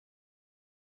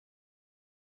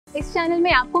इस चैनल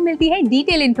में आपको मिलती है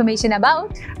detail information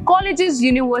about colleges,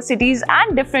 universities,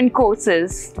 and different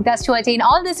courses. Thus, to attain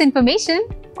all this information,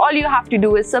 All you have to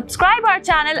do is subscribe our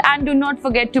channel and do not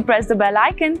forget to press the bell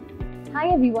icon. Hi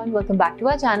everyone, welcome back to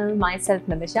our channel. Myself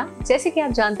Namisha. जैसे कि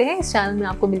आप जानते हैं इस channel में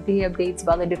आपको मिलती है updates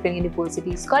about different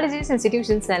universities, colleges,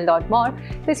 institutions and lot more.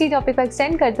 तो इसी टॉपिक को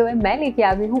एक्सटेंड करते हुए मैं लेके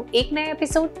आ गई हूँ एक नया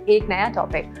एपिसोड, एक नया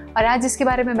टॉपिक। और आज जिसके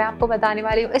बारे में मैं आपको बताने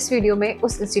वाली हूँ इस वीडियो में,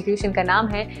 उस इंस्टीट्यूशन का नाम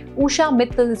है Usha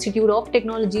Mittal institute of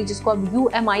technology, जिसको आप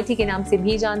UMIT के नाम से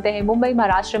भी जानते हैं। मुंबई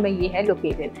महाराष्ट्र में ये है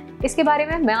लोकेटेड। इसके बारे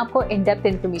में मैं आपको इन डेप्थ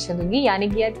इन्फॉर्मेशन दूंगी, यानी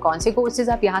कि यार कौन से कोर्सेज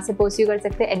आप यहाँ से परस्यू कर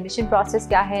सकते हैं, एडमिशन प्रोसेस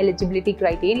क्या है, एलिजिबिलिटी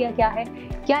क्राइटेरिया क्या है,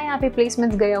 क्या यहाँ पे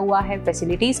प्लेसमेंट्स गया हुआ है,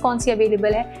 फैसिलिटीज कौन सी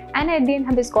अवेलेबल है, एंड एट द एंड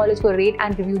हम इस कॉलेज को रेट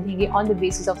एंड रिव्यू देंगे on the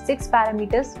basis of 6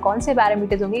 parameters. कौन से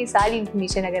पैरामीटर्स होंगे, ये सारी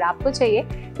इन्फॉर्मेशन अगर आपको चाहिए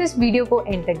तो इस वीडियो को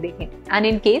एंड तक देखें। एंड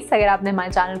इन केस अगर आपने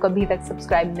हमारे चैनल को अभी तक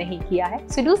सब्सक्राइब नहीं किया है,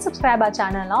 so do subscribe our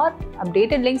channel. और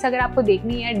अपडेटेड लिंक्स अगर आपको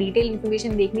देखनी है, डिटेल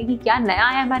इन्फॉर्मेशन देखनी कि क्या नया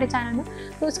है हमारे चैनल में,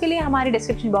 तो उसके लिए हमारे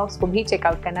डिस्क्रिप्शन बॉक्स को भी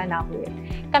चेकआउट करना ना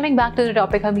भूलें। Coming back to the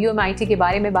topic, हम UMIT के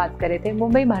बारे में बात कर रहे थे।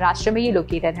 मुंबई महाराष्ट्र में ये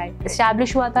लोकेटेड है।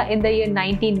 एस्टैब्लिश हुआ था इन द ईयर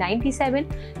 1997।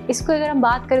 इसको अगर हम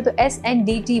बात करें तो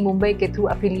SNDT मुंबई के थ्रू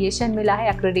अफिलिएशन मिला है।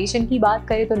 एक्रेडिटेशन की बात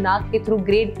करें तो NAAC के थ्रू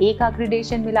ग्रेड A का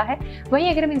एक्रेडिटेशन मिला है।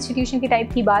 वहीं अगर हम इंस्टीट्यूशन के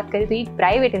टाइप की बात करें तो ये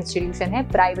प्राइवेट इंस्टीट्यूशन है,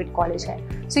 प्राइवेट कॉलेज है।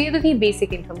 सो ये तो थी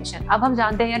बेसिक इन्फॉर्मेशन। अब हम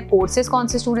जानते हैं यार कोर्सेज कौन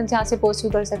से स्टूडेंट्स यहाँ से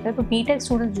परस्यू कर सकते हैं। तो बीटेक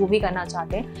स्टूडेंट्स जो भी करना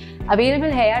चाहते हैं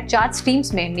अवेलेबल है यार 4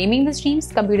 स्ट्रीम्स में, naming the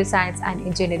streams computer science and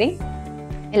engineering,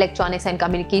 electronics and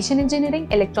communication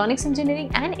engineering, electronics engineering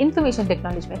and information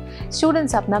technology में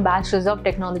स्टूडेंट्स अपना बैचलर्स ऑफ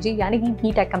टेक्नोलॉजी यानी कि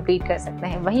बीटेक कंप्लीट कर सकते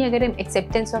हैं। वहीं अगर हम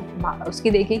एक्सेप्टेंस ऑफ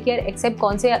उसकी देखिए कि यार एक्सेप्ट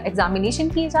कौन से एग्जामिनेशन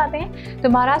किए जाते हैं, तो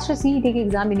महाराष्ट्र CET के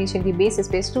एग्जामिनेशन की बेसिस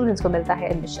पे स्टूडेंट्स को मिलता है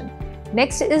admission.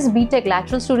 Next is BTech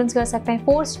lateral students कर सकते हैं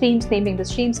 4 streams, naming the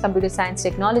streams computer science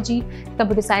technology,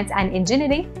 computer science and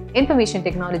engineering, information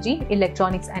technology,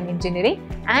 electronics and engineering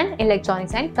and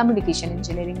electronics and communication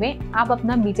engineering में आप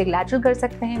अपना बीटेक लैटरल कर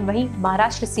सकते हैं। वहीं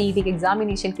महाराष्ट्र CET के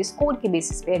एग्जामिनेशन के स्कोर के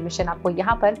बेसिस पे एडमिशन आपको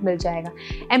यहाँ पर मिल जाएगा।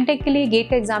 एमटेक के लिए गेट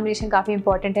का एग्जामिनेशन काफी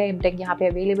इंपॉर्टेंट है। एमटेक यहाँ पे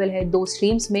अवेलेबल है 2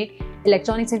 स्ट्रीम्स में,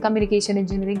 electronics and communication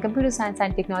engineering, computer science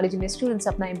and technology में स्टूडेंट्स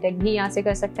अपना एमटेक भी यहाँ से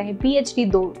कर सकते हैं। PhD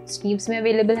 2 स्ट्रीम्स में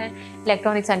अवेलेबल है,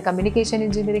 electronics and communication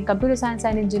engineering, computer science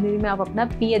and engineering में आप अपना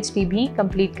PhD भी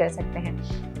कंप्लीट कर सकते हैं।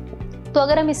 तो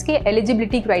अगर हम इसके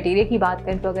एलिजिबिलिटी क्राइटेरिया की बात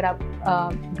करें तो अगर आप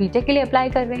बीटेक के लिए अप्लाई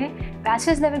कर रहे हैं,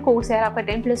 बैचलर्स लेवल कोर्स है, आपका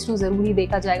 10+2 जरूरी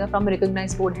देखा जाएगा फ्रॉम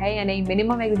रिकॉग्नाइज्ड बोर्ड है या नहीं,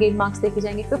 मिनिमम एग्रीगेट मार्क्स देखे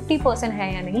जाएंगे, 50%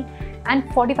 है या नहीं, and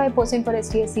 45% for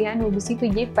ST SC and OBC। तो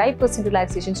ये 5%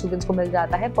 रिलैक्सेशन स्टूडेंट्स को मिल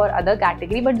जाता है for other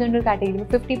category, but general category में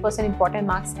 50% इंपॉर्टेंट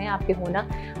मार्क्स हैं आपके होना।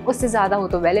 उससे ज़्यादा हो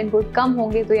तो वेल एंड गुड, कम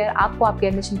होंगे तो यार आपको आपके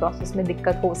एडमिशन प्रोसेस में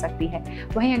दिक्कत हो सकती है।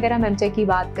 वहीं अगर हम एमटेक की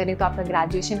बात करें तो आपका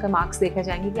ग्रेजुएशन का मार्क्स देखा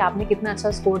जाएंगे कि आपने कितना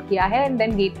अच्छा स्कोर किया है, एंड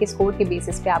देन गेट के स्कोर के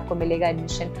बेसिस पे आपको मिलेगा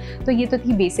एडमिशन। तो ये तो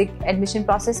थी बेसिक एडमिशन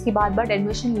प्रोसेस की बात, बट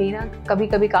एडमिशन लेना कभी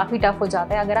कभी काफ़ी टफ हो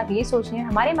जाता है। अगर आप ये सोच रहे हैं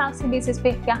हमारे मार्क्स के बेसिस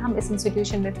पे क्या हम इस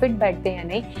इंस्टीट्यूशन में फिट बैठते हैं या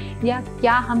नहीं, या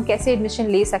क्या हम कैसे एडमिशन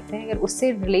ले सकते हैं, अगर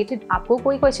उससे रिलेटेड आपको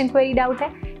कोई क्वेश्चन क्वेरी डाउट है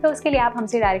तो उसके लिए आप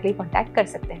हमसे डायरेक्टली कॉन्टैक्ट कर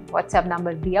सकते हैं। व्हाट्सएप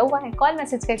नंबर दिया हुआ है, कॉल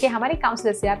मैसेज करके हमारे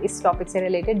काउंसलर से आप इस टॉपिक से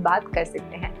रिलेटेड बात कर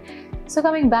सकते हैं। So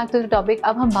coming back to the topic,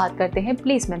 अब हम बात करते हैं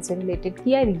प्लेसमेंट से रिलेटेड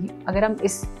कि यार अगर हम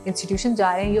इस इंस्टीट्यूशन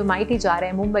जा रहे हैं, UMIT जा रहे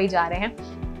हैं, मुंबई जा रहे हैं,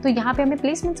 तो यहाँ पे हमें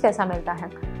प्लेसमेंट्स कैसा मिलता है।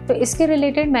 तो इसके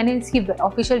रिलेटेड मैंने इसकी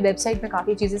ऑफिशियल वेबसाइट में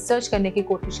काफ़ी चीज़ें सर्च करने की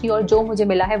कोशिश की और जो मुझे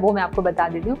मिला है वो मैं आपको बता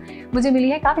देती हूँ। मुझे मिली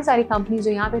है काफ़ी सारी कंपनीज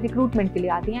जो यहाँ पे रिक्रूटमेंट के लिए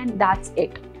आती हैं, एंड दैट्स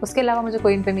इट। उसके अलावा मुझे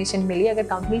कोई इन्फॉर्मेशन मिली, अगर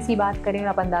कंपनीज की बात करें और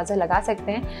आप अंदाज़ा लगा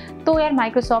सकते हैं तो यार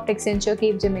Microsoft, Accenture,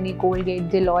 Capgemini, Colgate,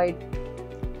 Deloitte,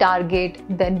 target,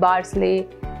 then Barclay,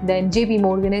 then JP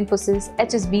Morgan, Infosys,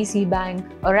 HSBC bank,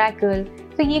 Oracle।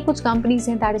 तो ये कुछ कंपनीज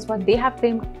हैं, that is what they have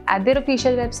frame eight there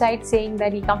official website saying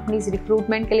that ये कंपनीज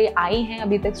रिक्रूटमेंट के लिए आई हैं।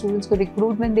 अभी तक स्टूडेंट्स को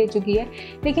रिक्रूटमेंट दे चुकी है,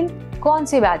 लेकिन कौन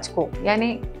से बैच को,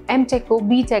 यानी एमटेक को,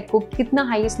 बीटेक को कितना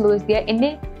हाईएस्ट लोएस्ट दिया,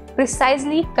 इन्हें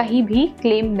प्रिसाइजली कहीं भी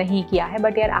क्लेम नहीं किया है।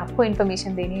 बट यार आपको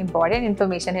इन्फॉर्मेशन देनी है, इंपॉर्टेंट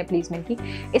इन्फॉर्मेशन है प्लेसमेंट की,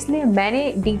 इसलिए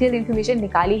मैंने डिटेल इन्फॉर्मेशन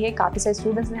निकाली है। काफ़ी सारे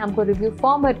स्टूडेंट्स ने हमको रिव्यू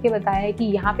फॉर्म भर के बताया है कि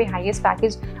यहाँ पे हाईएस्ट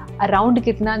पैकेज अराउंड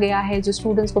कितना गया है जो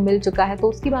स्टूडेंट्स को मिल चुका है। तो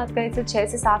उसकी बात करें तो 6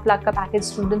 से 7 लाख का पैकेज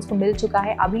स्टूडेंट्स को मिल चुका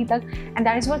है अभी तक, and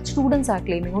that is what students are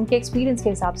claiming. उनके एक्सपीरियंस के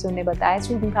हिसाब से उन्हें बताया,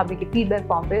 स्टूडेंट खबरी के फीडबैक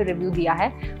फॉर्म पे रिव्यू दिया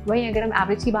है। वहीं अगर हम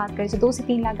एवरेज की बात करें तो 2 से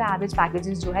 3 लाख का एवरेज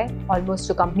पैकेजेस जो है ऑलमोस्ट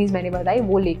जो कंपनीज मैंने बताई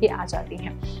वो लेके आ जाती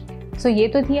हैं। सो ये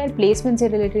तो थी यार प्लेसमेंट से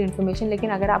रिलेटेड इन्फॉर्मेशन, लेकिन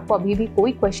अगर आपको अभी भी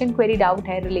कोई क्वेश्चन क्वेरी डाउट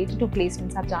है रिलेटेड टू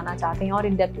प्लेसमेंट्स, आप जानना चाहते हैं और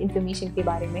इन डेप्थ इन्फॉर्मेशन के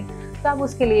बारे में, तो आप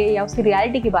उसके लिए या उसकी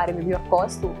रियलिटी के बारे में भी ऑफ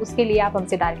कोर्स, तो उसके लिए आप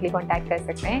हमसे डायरेक्टली कॉन्टैक्ट कर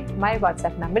सकते हैं। हमारे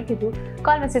व्हाट्सएप नंबर के थ्रू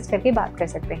कॉल मैसेज करके बात कर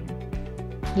सकते हैं।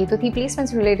 ये तो थी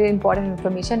placements related important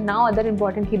information. Now other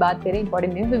important की बात करें,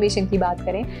 इंपॉर्टेंट इन्फॉर्मेशन की बात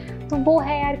करें, तो वो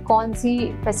है यार कौन सी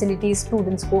फैसिलिटीज़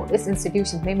स्टूडेंट्स को इस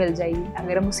इंस्टीट्यूशन में मिल जाएगी।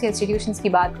 अगर हम उसके इंस्टीट्यूशंस की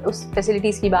बात, उस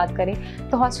फैसिलिटीज़ की बात करें,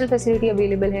 तो हॉस्टल फैसिलिटी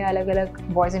अवेलेबल है, अलग अलग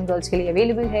बॉयज़ एंड गर्ल्स के लिए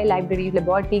अवेलेबल है। Library,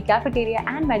 laboratory, cafeteria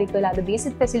and medical are the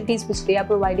basic facilities which they are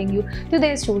providing you to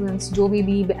their students जो भी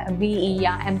BE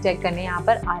या M.Tech करने यहाँ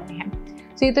पर आ रहे हैं।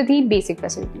 So ये तो थी basic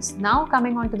facilities. Now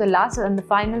coming on to the last and the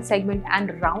final segment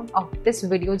and round of this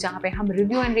video, जहाँ पे हम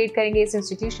रिव्यू एंड रेट करेंगे इस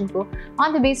इंस्टीट्यूशन को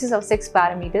on the basis of 6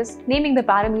 parameters. Naming the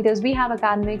parameters, we have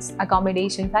academics,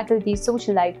 accommodation, faculty,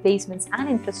 social life, placements and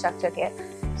infrastructure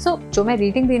care. सो जो मैं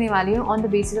rating देने वाली हूँ on the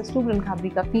basis of student खबरी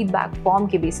का फीडबैक फॉर्म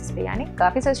के बेसिस पे, यानी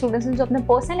काफ़ी सारे स्टूडेंट्स ने जो अपना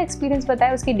पर्सनल एक्सपीरियंस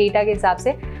बताया उसके डेटा के हिसाब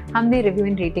से हमने रिव्यू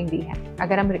एंड रेटिंग दी है।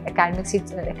 अगर हम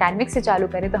एकेडमिक्स से चालू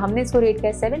करें तो हमने इसको रेट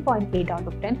किया 7.8 out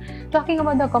of 10। Talking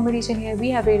about the accommodation here, we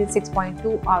have rated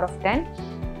 6.2 out of 10।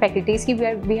 Faculties की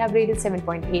we have rated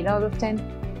 7.8 out of 10।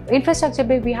 Infrastructure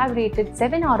पे we have rated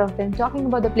 7 out of 10। Talking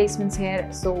about the placements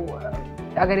here, सो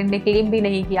अगर इनने क्लेम भी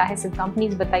नहीं किया है, सिर्फ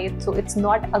कंपनीज बताइए, so it's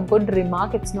not a good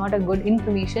remark, it's not a good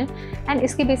information, and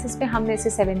इसके बेसिस पे हमने इसे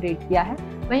 7 रेट किया है।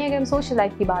 वहीं अगर हम सोशल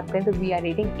लाइफ की बात करें तो we are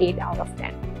rating 8 out of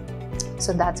 10।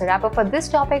 So that's a wrap up for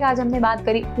this topic. आज हमने बात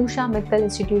करी Usha Mittal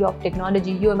institute of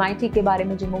technology UMIT के बारे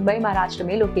में, जो मुंबई महाराष्ट्र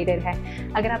में लोकेटेड है।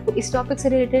 अगर आपको इस टॉपिक से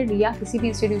रिलेटेड या किसी भी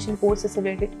इंस्टीट्यूशन कोर्स से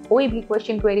रिलेटेड कोई भी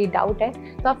क्वेश्चन, क्वेरी, डाउट है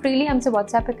तो आप फ्रीली हमसे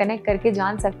व्हाट्सएप पे कनेक्ट करके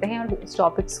जान सकते हैं और उस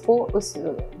टॉपिक्स को, उस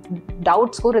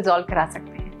डाउट्स को रिजॉल्व करा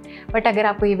सकते हैं। बट अगर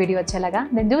आपको ये वीडियो अच्छा लगा,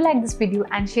 then do like this video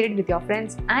and share it with your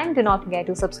friends, and do not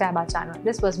forget to subscribe our channel.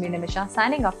 This was me, Nimisha,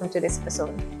 signing off from today's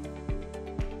episode.